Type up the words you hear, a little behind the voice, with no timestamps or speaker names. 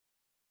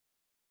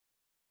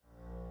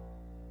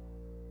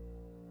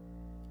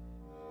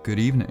Good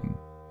evening,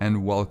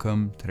 and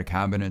welcome to the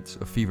Cabinet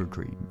of Fever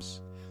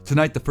Dreams.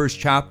 Tonight, the first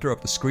chapter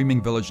of the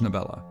Screaming Village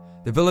novella.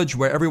 The Village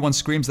Where Everyone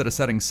Screams at a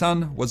Setting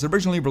Sun was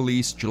originally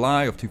released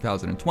July of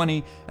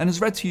 2020 and is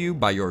read to you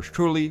by yours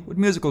truly with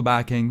musical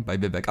backing by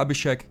Vivek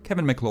Abhishek,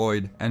 Kevin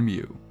MacLeod, and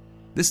Mew.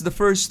 This is the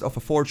first of a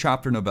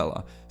 4-chapter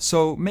novella,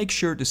 so make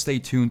sure to stay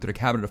tuned to the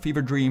Cabinet of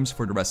Fever Dreams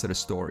for the rest of the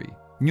story.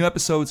 New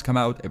episodes come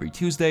out every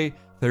Tuesday,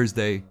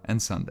 Thursday,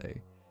 and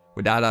Sunday.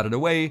 With that out of the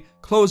way,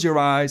 close your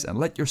eyes and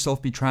let yourself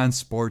be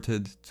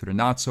transported to the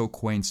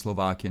not-so-quaint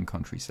Slovakian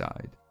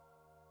countryside.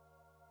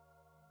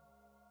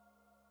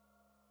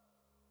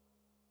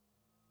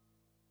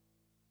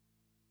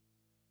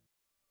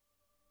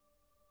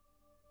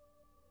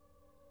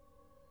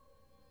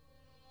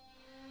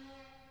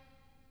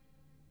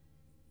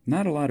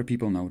 Not a lot of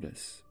people know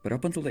this, but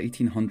up until the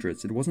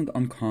 1800s it wasn't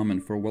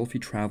uncommon for wealthy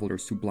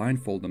travelers to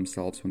blindfold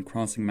themselves when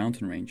crossing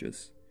mountain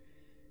ranges.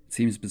 It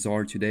seems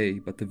bizarre today,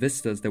 but the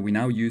vistas that we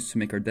now use to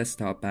make our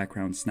desktop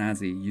background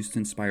snazzy used to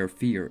inspire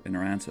fear in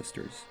our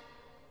ancestors.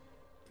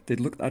 They'd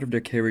looked out of their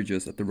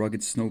carriages at the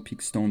rugged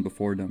snow-peaked stone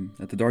before them,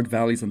 at the dark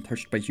valleys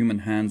untouched by human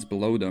hands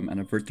below them,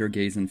 and avert their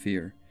gaze in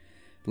fear.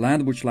 The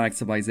land which lacked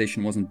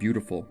civilization wasn't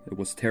beautiful, it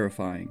was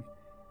terrifying.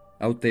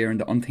 Out there in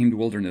the untamed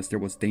wilderness there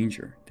was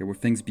danger, there were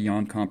things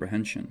beyond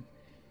comprehension.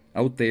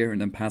 Out there in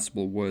the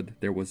impassable wood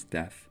there was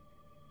death.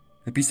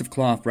 A piece of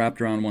cloth wrapped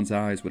around one's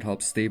eyes would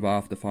help stave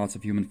off the thoughts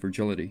of human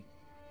fragility.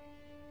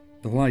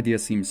 The whole idea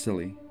seems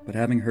silly, but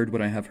having heard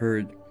what I have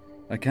heard,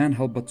 I can't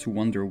help but to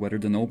wonder whether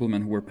the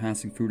noblemen who were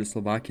passing through the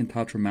Slovakian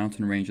Tatra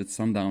mountain range at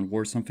sundown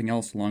wore something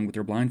else along with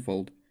their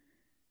blindfold.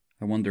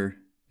 I wonder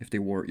if they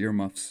wore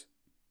earmuffs.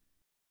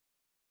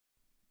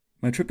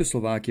 My trip to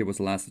Slovakia was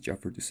a last-ditch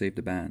effort to save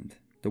the band.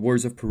 The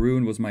Wars of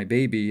Perun was my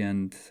baby,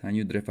 and I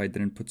knew that if I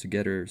didn't put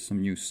together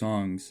some new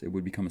songs, it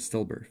would become a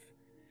stillbirth.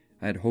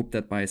 I had hoped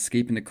that by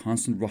escaping the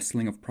constant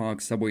rustling of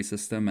Prague's subway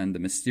system and the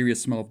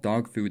mysterious smell of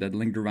dog food that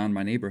lingered around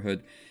my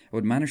neighborhood, I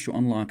would manage to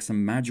unlock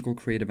some magical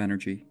creative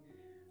energy.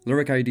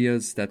 Lyric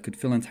ideas that could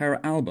fill entire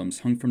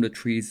albums hung from the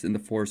trees in the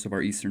forests of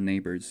our eastern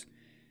neighbors.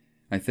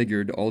 I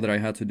figured all that I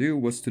had to do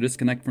was to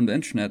disconnect from the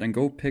internet and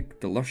go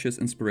pick the luscious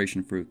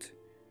inspiration fruit.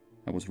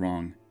 I was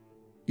wrong.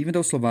 Even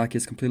though Slovakia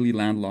is completely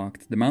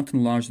landlocked, the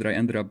mountain lodge that I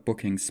ended up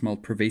booking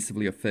smelled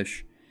pervasively of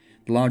fish.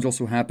 The lodge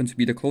also happened to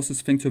be the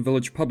closest thing to a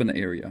village pub in the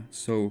area,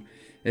 so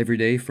every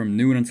day from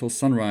noon until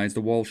sunrise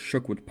the walls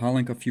shook with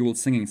palanca-fueled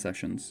singing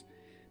sessions.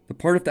 The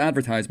part of the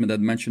advertisement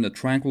that mentioned a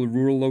tranquil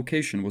rural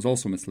location was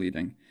also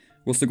misleading.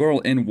 Whilst the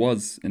Goral Inn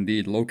was,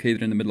 indeed,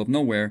 located in the middle of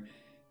nowhere,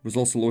 it was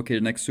also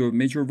located next to a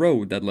major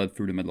road that led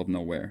through the middle of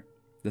nowhere.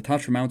 The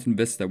Tatra mountain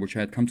vista which I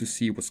had come to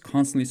see was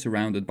constantly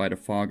surrounded by the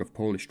fog of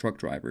Polish truck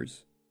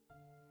drivers.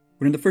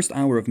 Within the first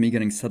hour of me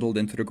getting settled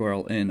into the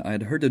Goral Inn, I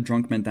had heard the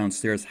drunk men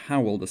downstairs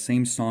howl the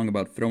same song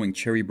about throwing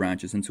cherry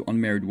branches into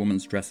unmarried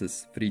women's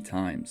dresses 3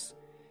 times.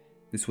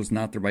 This was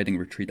not the writing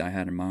retreat I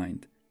had in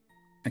mind.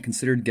 I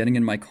considered getting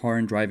in my car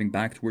and driving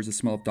back towards the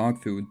smell of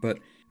dog food, but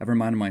I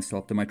reminded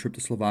myself that my trip to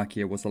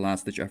Slovakia was a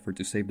last-ditch effort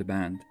to save the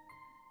band.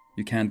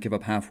 You can't give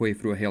up halfway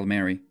through a Hail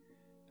Mary.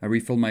 I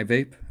refilled my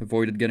vape,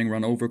 avoided getting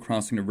run over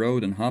crossing the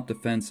road, and hopped the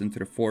fence into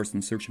the forest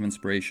in search of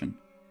inspiration.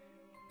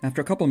 After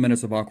a couple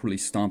minutes of awkwardly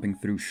stomping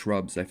through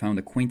shrubs, I found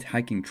a quaint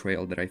hiking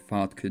trail that I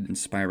thought could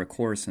inspire a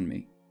chorus in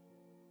me.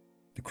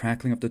 The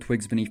crackling of the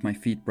twigs beneath my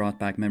feet brought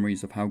back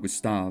memories of how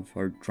Gustav,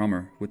 our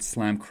drummer, would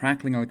slam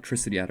crackling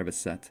electricity out of his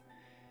set.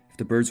 If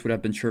the birds would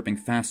have been chirping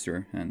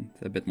faster, and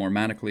a bit more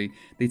manically,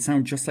 they'd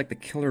sound just like the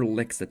killer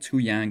licks that Tu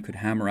Yang could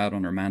hammer out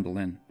on her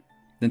mandolin.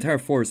 The entire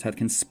forest had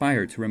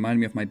conspired to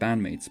remind me of my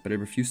bandmates, but it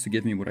refused to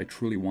give me what I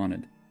truly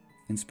wanted.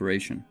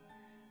 Inspiration.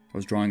 I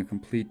was drawing a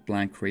complete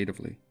blank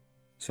creatively.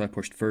 So I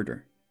pushed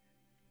further.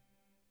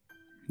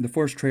 The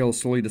forest trail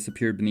slowly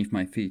disappeared beneath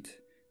my feet.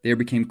 The air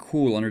became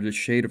cool under the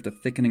shade of the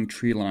thickening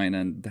tree line,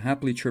 and the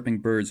happily chirping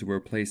birds were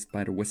replaced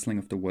by the whistling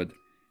of the wood.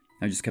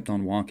 I just kept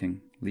on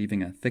walking,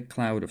 leaving a thick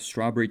cloud of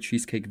strawberry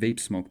cheesecake vape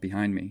smoke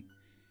behind me.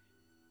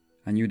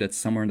 I knew that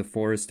somewhere in the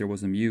forest there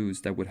was a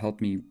muse that would help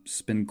me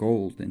spin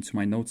gold into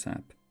my notes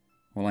app.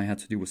 All I had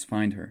to do was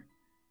find her.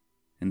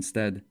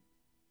 Instead,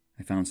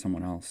 I found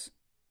someone else.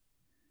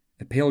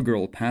 A pale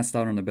girl passed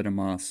out on a bit of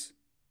moss.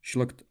 She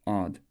looked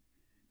odd.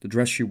 The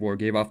dress she wore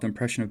gave off the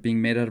impression of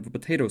being made out of a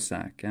potato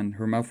sack, and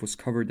her mouth was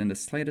covered in the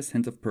slightest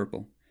hint of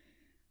purple.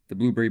 The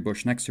blueberry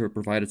bush next to her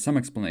provided some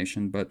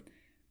explanation, but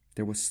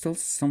there was still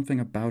something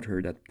about her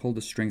that pulled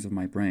the strings of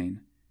my brain.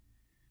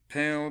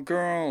 Pale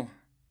girl,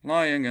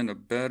 lying in a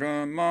bed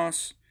of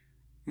moss,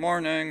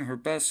 mourning her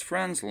best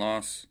friend's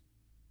loss.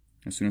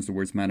 As soon as the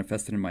words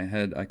manifested in my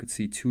head, I could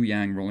see Tu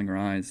Yang rolling her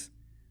eyes.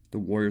 The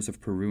warriors of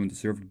Perun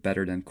deserved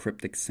better than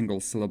cryptic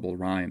single-syllable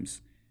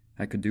rhymes.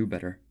 I could do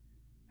better.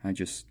 I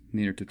just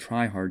needed to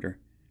try harder.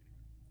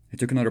 I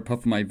took another puff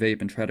of my vape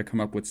and tried to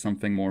come up with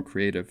something more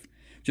creative.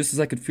 Just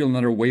as I could feel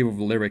another wave of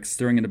lyrics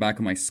stirring in the back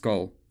of my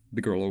skull, the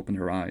girl opened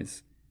her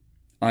eyes.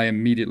 I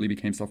immediately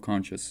became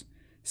self-conscious.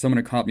 Someone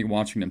had caught me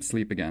watching them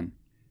sleep again.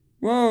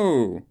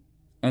 Whoa!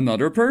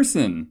 Another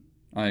person!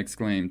 I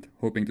exclaimed,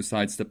 hoping to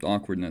sidestep the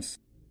awkwardness.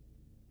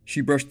 She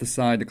brushed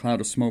aside the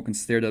cloud of smoke and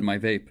stared at my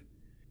vape.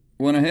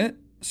 "Wanna hit?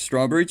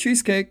 Strawberry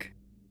cheesecake."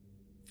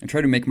 I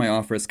tried to make my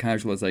offer as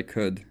casual as I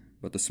could,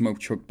 but the smoke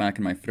choked back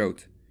in my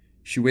throat.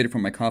 She waited for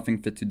my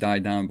coughing fit to die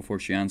down before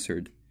she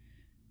answered.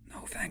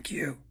 "No, thank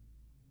you."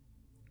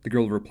 The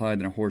girl replied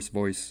in a hoarse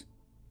voice.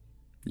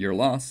 "Your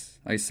loss,"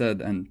 I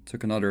said, and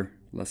took another,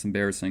 less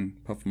embarrassing,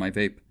 puff of my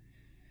vape.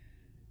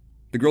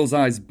 The girl's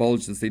eyes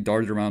bulged as they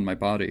darted around my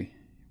body.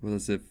 It was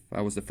as if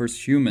I was the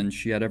first human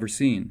she had ever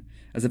seen,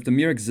 as if the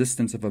mere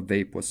existence of a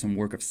vape was some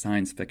work of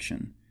science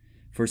fiction.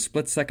 For a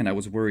split second I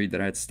was worried that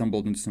I had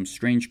stumbled into some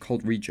strange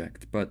cult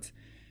reject, but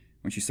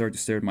when she started to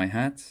stare at my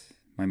hat,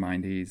 my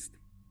mind eased.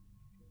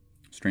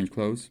 Strange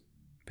clothes,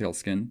 pale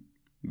skin,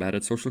 bad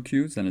at social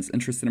cues, and as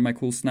interested in my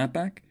cool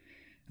snapback?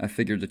 I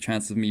figured the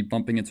chances of me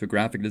bumping into a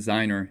graphic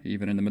designer,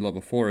 even in the middle of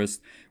a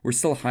forest, were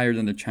still higher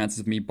than the chances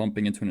of me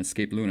bumping into an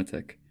escaped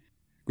lunatic.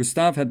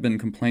 Gustave had been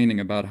complaining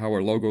about how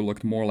our logo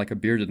looked more like a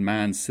bearded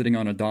man sitting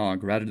on a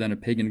dog rather than a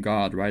pagan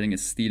god riding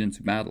his steed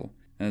into battle.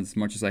 As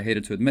much as I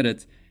hated to admit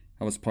it,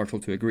 I was partial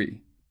to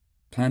agree.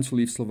 Plans to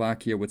leave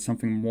Slovakia with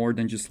something more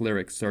than just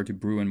lyrics started to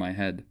brew in my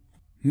head.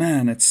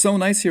 "Man, it's so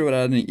nice here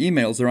without any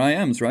emails or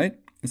IMs, right?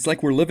 It's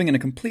like we're living in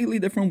a completely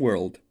different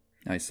world,"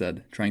 I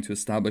said, trying to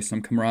establish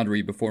some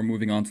camaraderie before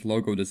moving on to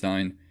logo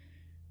design.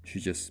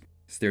 She just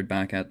stared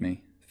back at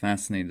me,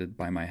 fascinated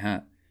by my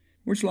hat.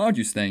 "Which lodge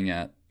you staying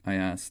at?" I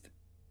asked.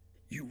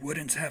 "You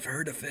wouldn't have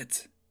heard of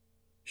it,"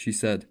 she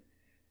said.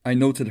 I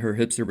noted her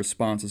hipster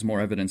response as more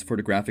evidence for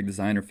the graphic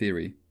designer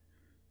theory.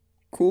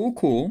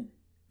 Cool,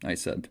 I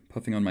said,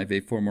 puffing on my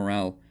vape for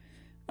morale.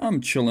 "I'm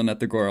chillin'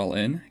 at the Goral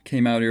Inn.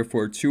 Came out here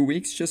for 2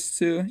 weeks just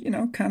to,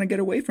 kinda get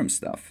away from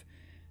stuff.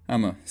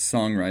 I'm a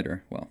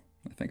songwriter. Well,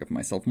 I think of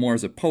myself more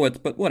as a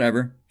poet, but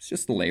whatever. It's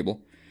just a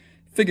label.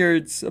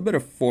 Figured a bit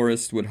of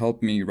forest would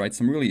help me write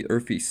some really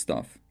earthy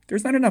stuff.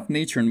 There's not enough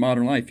nature in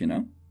modern life,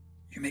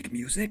 You make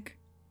music?"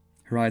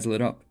 Her eyes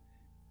lit up.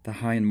 The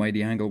high and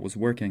mighty angle was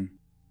working.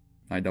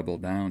 I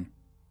doubled down.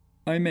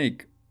 "I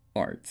make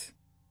art,"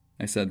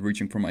 I said,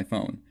 reaching for my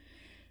phone.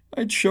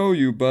 "I'd show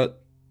you,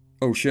 but...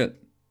 Oh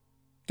shit.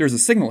 There's a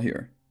signal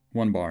here."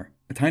 1 bar.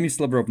 A tiny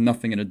sliver of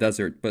nothing in a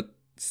desert, but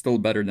still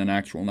better than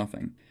actual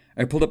nothing.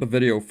 I pulled up a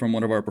video from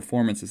one of our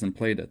performances and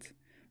played it.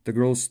 The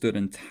girl stood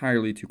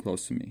entirely too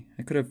close to me.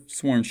 I could have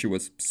sworn she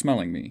was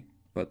smelling me,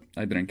 but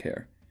I didn't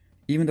care.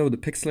 Even though the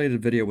pixelated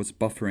video was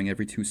buffering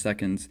every 2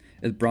 seconds,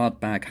 it brought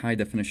back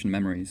high-definition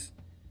memories.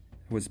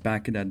 I was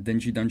back at that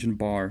dingy dungeon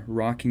bar,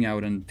 rocking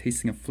out and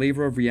tasting a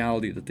flavor of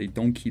reality that they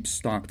don't keep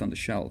stocked on the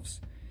shelves.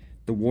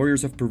 The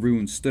warriors of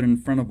Perun stood in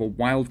front of a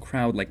wild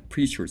crowd like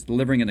preachers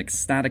delivering an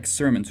ecstatic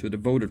sermon to a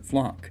devoted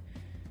flock.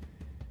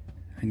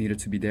 I needed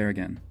to be there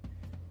again.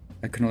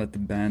 I couldn't let the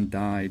band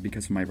die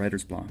because of my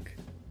writer's block.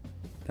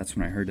 That's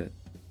when I heard it.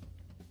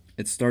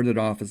 It started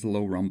off as a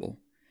low rumble.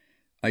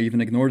 I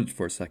even ignored it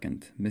for a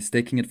second,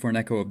 mistaking it for an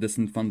echo of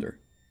distant thunder.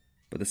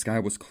 But the sky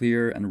was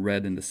clear and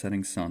red in the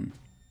setting sun.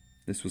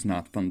 This was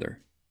not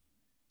thunder.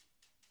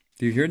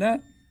 "Do you hear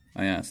that?"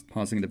 I asked,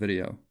 pausing the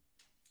video.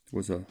 There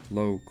was a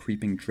low,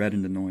 creeping dread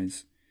in the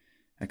noise.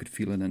 I could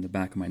feel it in the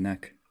back of my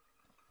neck.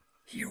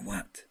 "Hear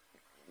what?"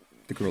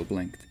 The girl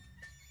blinked.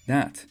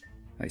 "That,"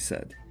 I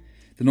said.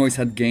 The noise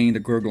had gained a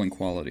gurgling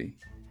quality.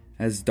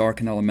 As dark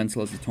and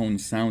elemental as the tone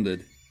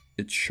sounded,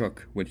 it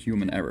shook with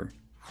human error.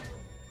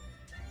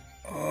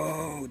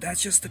 "Oh,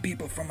 that's just the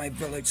people from my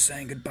village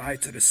saying goodbye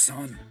to the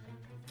sun."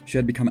 She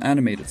had become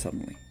animated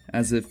suddenly,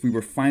 as if we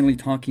were finally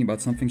talking about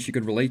something she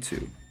could relate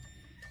to.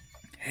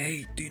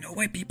 "Hey, do you know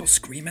why people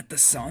scream at the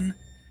sun?"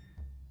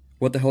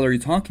 "What the hell are you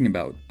talking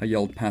about?" I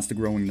yelled past the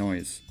growing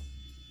noise.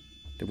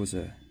 There was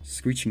a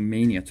screeching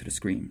mania to the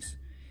screams.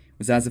 It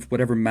was as if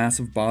whatever mass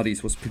of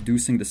bodies was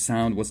producing the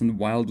sound was in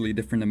wildly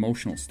different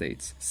emotional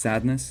states.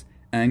 Sadness,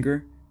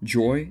 anger,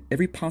 joy,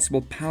 every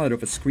possible palette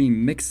of a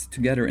scream mixed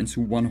together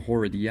into one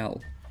horrid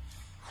yell.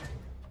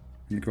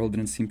 And the girl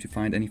didn't seem to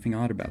find anything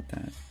odd about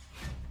that.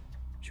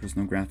 She was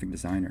no graphic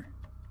designer.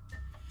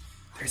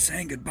 "They're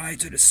saying goodbye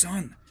to the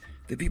sun.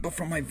 The people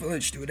from my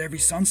village do it every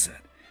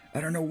sunset.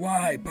 I don't know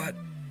why, but..."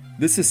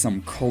 This is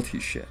some culty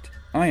shit.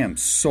 I am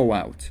so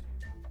out.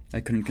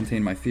 I couldn't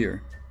contain my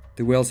fear.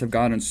 The wails have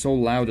gotten so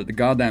loud that the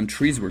goddamn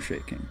trees were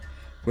shaking.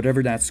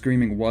 Whatever that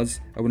screaming was,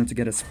 I wanted to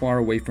get as far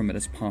away from it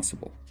as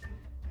possible.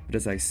 But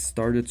as I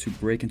started to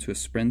break into a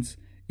sprint,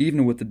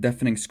 even with the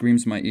deafening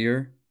screams in my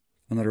ear,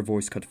 another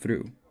voice cut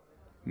through.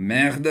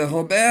 "Merde,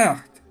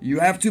 Robert! You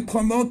have to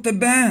promote the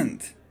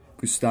band!"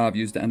 Gustave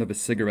used the end of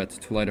his cigarette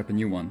to light up a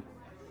new one.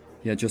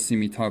 He had just seen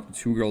me talk to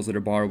 2 girls at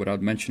a bar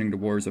without mentioning the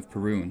Warriors of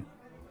Perun.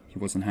 He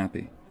wasn't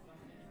happy.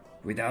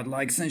 "Without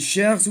likes and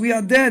shares, we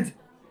are dead!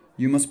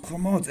 You must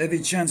promote every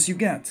chance you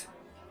get."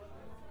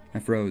 I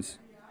froze.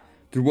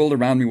 The world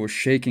around me was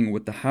shaking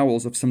with the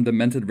howls of some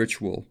demented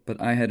ritual,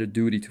 but I had a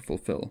duty to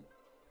fulfill.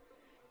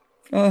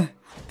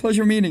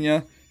 Pleasure meeting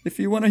ya. If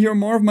you want to hear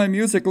more of my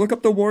music, look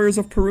up the Warriors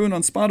of Perun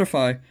on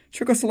Spotify.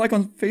 Check us a like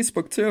on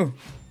Facebook too."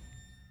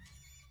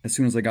 As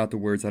soon as I got the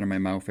words out of my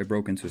mouth, I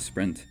broke into a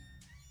sprint.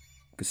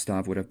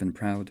 Gustave would have been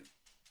proud.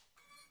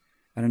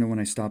 I don't know when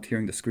I stopped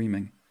hearing the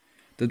screaming.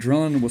 The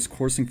adrenaline was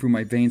coursing through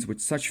my veins with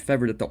such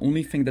fervor that the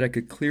only thing that I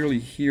could clearly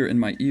hear in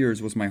my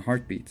ears was my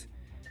heartbeat.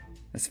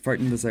 As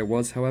frightened as I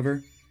was,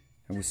 however,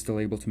 I was still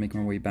able to make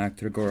my way back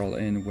to the Goral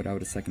Inn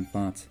without a second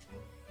thought.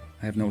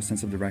 I have no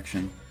sense of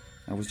direction.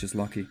 I was just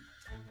lucky.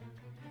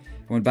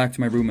 I went back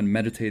to my room and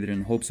meditated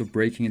in hopes of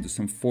breaking into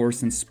some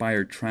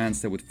force-inspired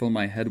trance that would fill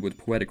my head with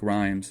poetic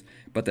rhymes,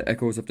 but the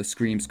echoes of the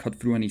screams cut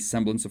through any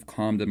semblance of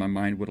calm that my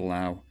mind would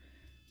allow.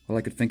 All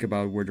I could think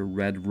about were the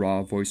red,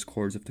 raw voice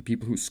cords of the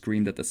people who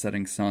screamed at the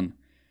setting sun.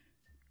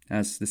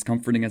 As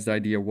discomforting as the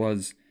idea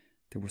was,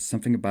 there was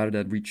something about it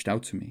that reached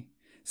out to me,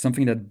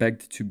 something that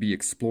begged to be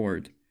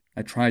explored.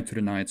 I tried to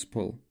deny its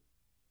pull.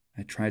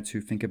 I tried to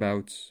think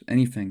about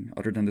anything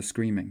other than the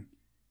screaming,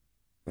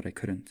 but I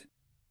couldn't.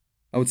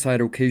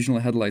 Outside, occasional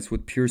headlights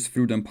would pierce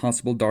through the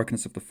impossible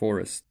darkness of the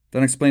forest. The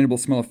unexplainable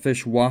smell of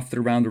fish wafted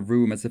around the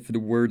room as if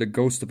it were the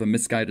ghost of a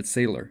misguided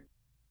sailor.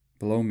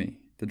 Below me,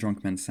 the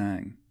drunk men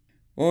sang.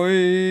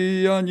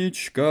 Oi,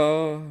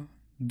 Anichka,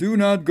 do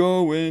not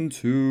go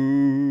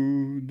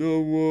into the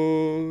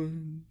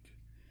wood.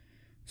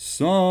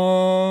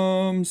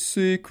 Some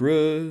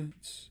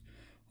secrets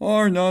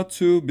are not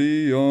to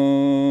be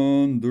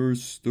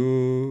understood.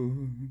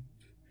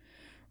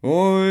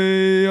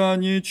 Oi,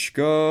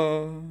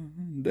 Anichka,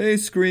 they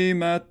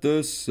scream at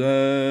the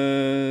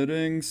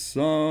setting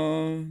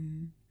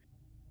sun.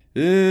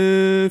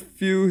 If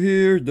you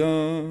hear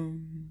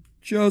them,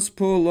 just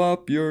pull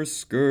up your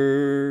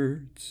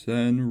skirts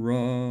and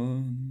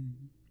run.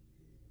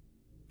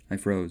 I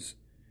froze.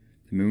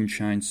 The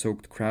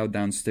moonshine-soaked crowd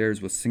downstairs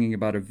was singing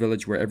about a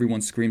village where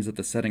everyone screams at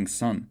the setting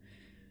sun.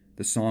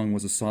 The song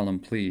was a solemn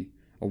plea,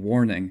 a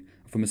warning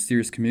of a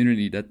mysterious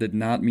community that did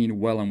not mean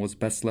well and was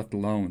best left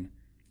alone.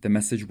 The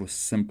message was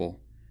simple: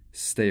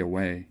 stay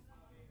away.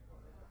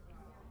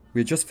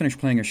 We had just finished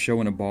playing a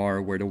show in a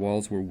bar where the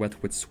walls were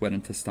wet with sweat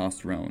and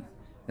testosterone.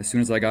 As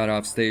soon as I got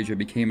off stage, I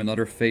became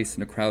another face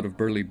in a crowd of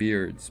burly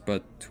beards,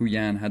 but Tu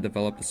Yan had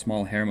developed a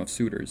small harem of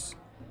suitors.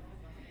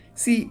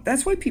 See,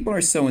 that's why people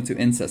are so into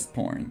incest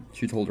porn,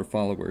 she told her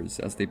followers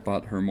as they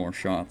bought her more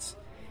shots.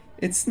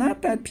 It's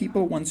not that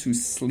people want to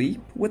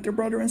sleep with their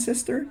brother and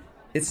sister,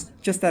 it's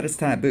just that it's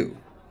taboo.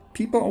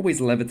 People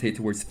always levitate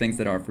towards things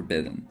that are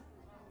forbidden.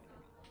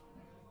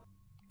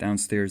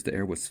 Downstairs, the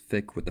air was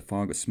thick with the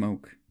fog of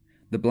smoke.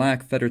 The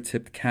black,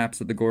 feather-tipped caps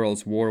that the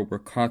Gorals wore were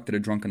cocked at a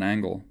drunken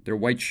angle. Their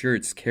white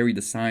shirts carried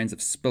the signs of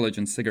spillage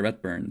and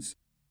cigarette burns.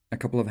 A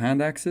couple of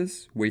hand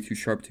axes, way too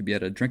sharp to be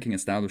at a drinking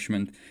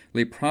establishment,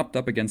 lay propped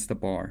up against the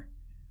bar.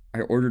 I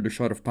ordered a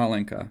shot of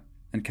palenka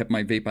and kept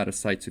my vape out of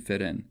sight to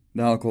fit in.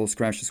 The alcohol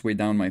scratched its way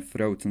down my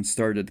throat and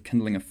started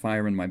kindling a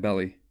fire in my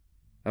belly.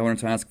 I wanted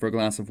to ask for a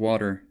glass of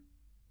water,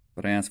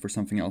 but I asked for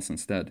something else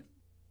instead.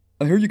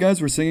 I heard you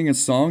guys were singing a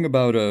song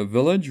about a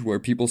village where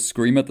people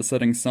scream at the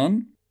setting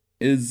sun.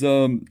 Is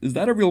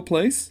that a real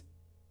place?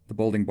 The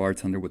balding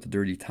bartender with the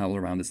dirty towel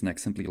around his neck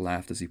simply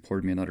laughed as he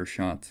poured me another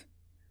shot.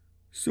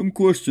 Some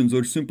questions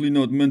are simply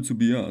not meant to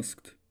be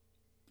asked.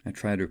 I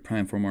tried to pry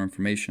him for more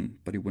information,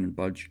 but he wouldn't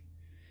budge.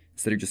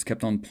 Instead, he just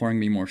kept on pouring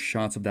me more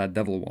shots of that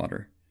devil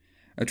water.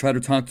 I tried to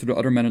talk to the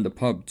other men in the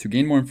pub to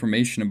gain more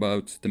information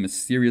about the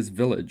mysterious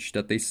village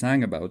that they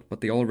sang about,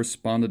 but they all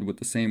responded with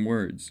the same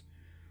words.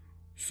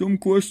 Some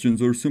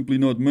questions are simply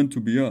not meant to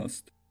be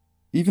asked.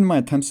 Even my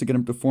attempts to get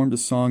him to form the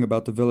song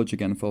about the village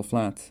again fell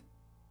flat.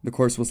 The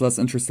chorus was less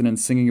interested in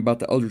singing about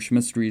the eldritch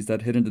mysteries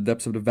that hid in the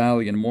depths of the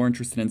valley and more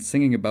interested in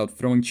singing about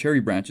throwing cherry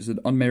branches at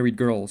unmarried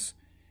girls.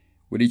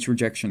 With each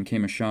rejection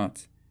came a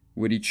shot.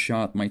 With each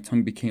shot, my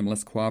tongue became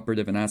less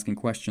cooperative in asking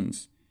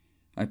questions.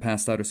 I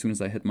passed out as soon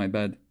as I hit my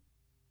bed.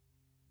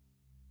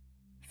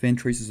 Faint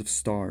traces of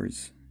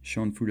stars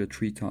shone through the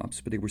treetops,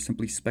 but they were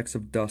simply specks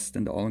of dust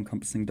in the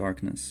all-encompassing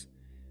darkness.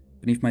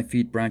 Beneath my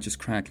feet, branches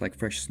cracked like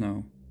fresh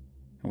snow.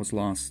 I was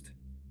lost,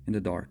 in the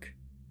dark,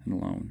 and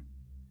alone.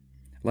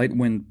 Light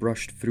wind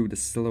brushed through the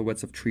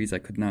silhouettes of trees I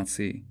could not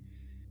see.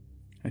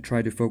 I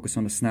tried to focus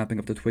on the snapping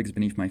of the twigs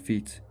beneath my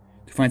feet,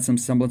 to find some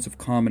semblance of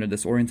calm in the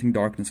disorienting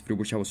darkness through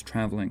which I was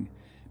traveling,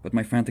 but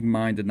my frantic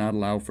mind did not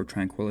allow for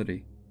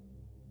tranquility.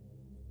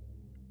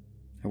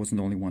 I wasn't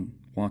the only one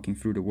walking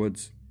through the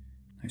woods.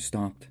 I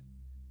stopped.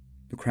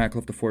 The crackle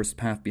of the forest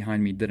path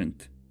behind me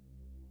didn't.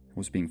 I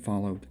was being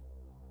followed.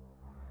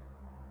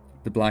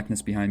 The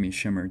blackness behind me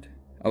shimmered.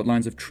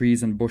 Outlines of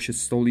trees and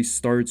bushes slowly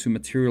started to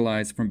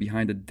materialize from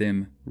behind a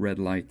dim, red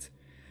light.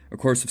 A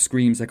chorus of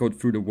screams echoed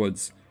through the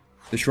woods.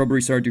 The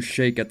shrubbery started to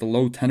shake at the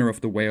low tenor of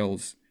the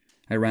wails.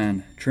 I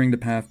ran, turning the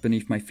path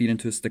beneath my feet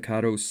into a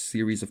staccato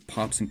series of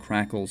pops and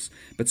crackles,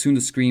 but soon the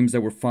screams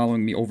that were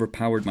following me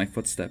overpowered my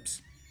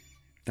footsteps.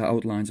 The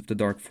outlines of the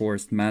dark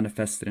forest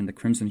manifested in the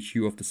crimson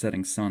hue of the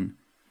setting sun.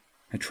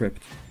 I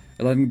tripped.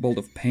 A lightning bolt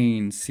of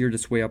pain seared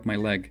its way up my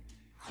leg.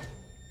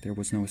 There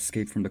was no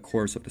escape from the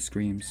chorus of the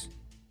screams.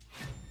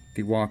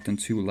 They walked on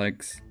two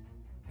legs,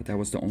 but that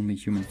was the only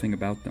human thing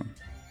about them.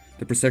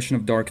 The procession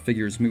of dark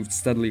figures moved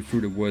steadily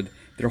through the wood,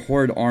 their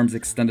horrid arms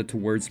extended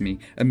towards me.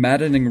 A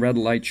maddening red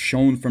light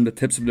shone from the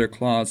tips of their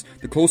claws.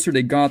 The closer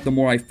they got, the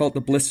more I felt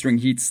the blistering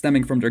heat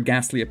stemming from their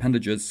ghastly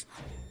appendages.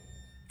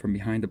 From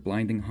behind the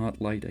blinding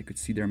hot light, I could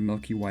see their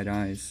milky white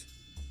eyes.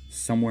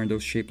 Somewhere in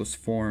those shapeless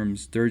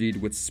forms,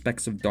 dirtied with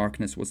specks of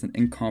darkness, was an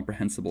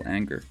incomprehensible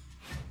anger.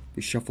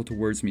 They shuffled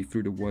towards me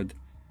through the wood.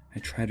 I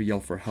tried to yell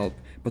for help,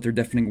 but their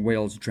deafening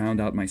wails drowned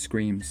out my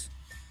screams.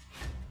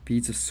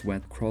 Beads of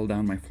sweat crawled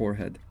down my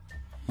forehead.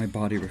 My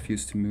body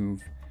refused to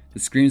move. The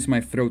screams in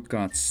my throat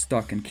got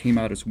stuck and came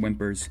out as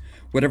whimpers.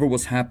 Whatever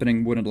was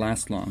happening wouldn't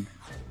last long.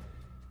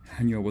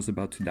 I knew I was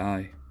about to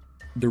die.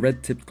 The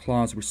red-tipped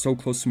claws were so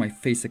close to my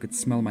face I could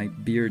smell my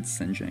beard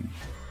singeing.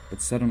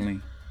 But suddenly,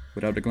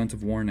 without a glint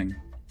of warning,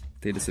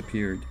 they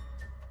disappeared.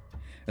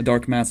 A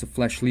dark mass of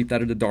flesh leaped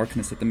out of the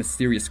darkness at the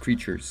mysterious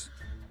creatures.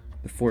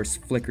 The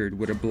forest flickered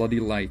with a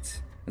bloody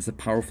light as a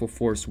powerful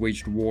force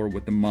waged war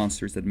with the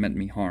monsters that meant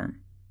me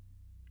harm.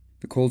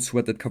 The cold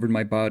sweat that covered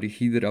my body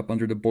heated up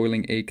under the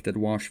boiling ache that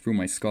washed through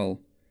my skull.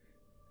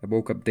 I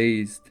woke up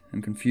dazed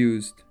and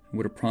confused, and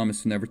with a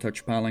promise to never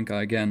touch Palanca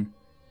again.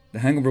 The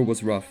hangover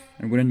was rough,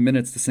 and within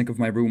minutes the sink of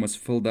my room was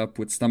filled up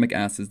with stomach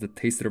acids that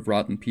tasted of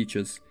rotten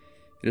peaches.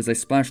 Yet as I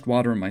splashed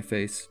water in my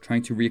face,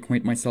 trying to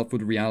reacquaint myself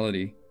with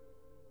reality,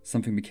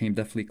 something became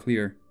deathly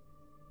clear.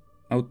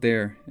 Out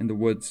there, in the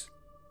woods,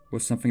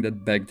 was something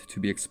that begged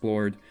to be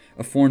explored,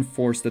 a foreign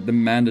force that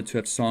demanded to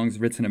have songs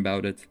written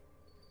about it.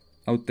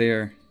 Out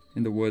there,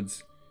 in the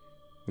woods,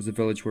 was a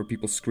village where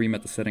people scream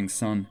at the setting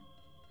sun,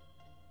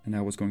 and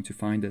I was going to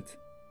find it.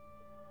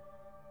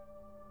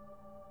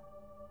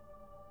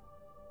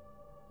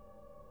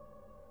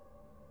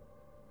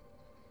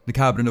 The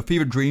Cabinet of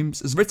Fever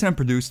Dreams is written and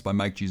produced by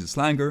Mike Jesus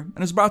Langer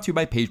and is brought to you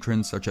by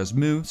patrons such as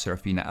Moo,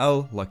 Serafina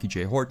L, Lucky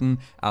J. Horton,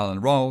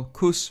 Alan Rawl,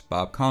 Kus,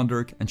 Bob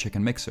Kondirk, and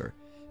Chicken Mixer.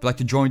 If you'd like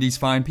to join these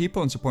fine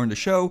people in supporting the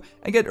show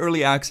and get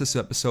early access to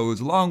episodes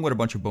along with a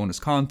bunch of bonus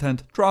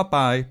content, drop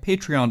by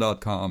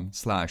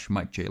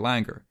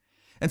patreon.com/MikeJLanger.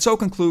 And so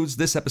concludes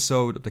this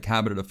episode of The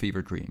Cabinet of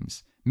Fever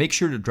Dreams. Make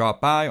sure to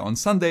drop by on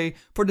Sunday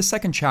for the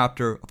second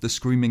chapter of the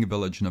Screaming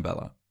Village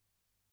novella.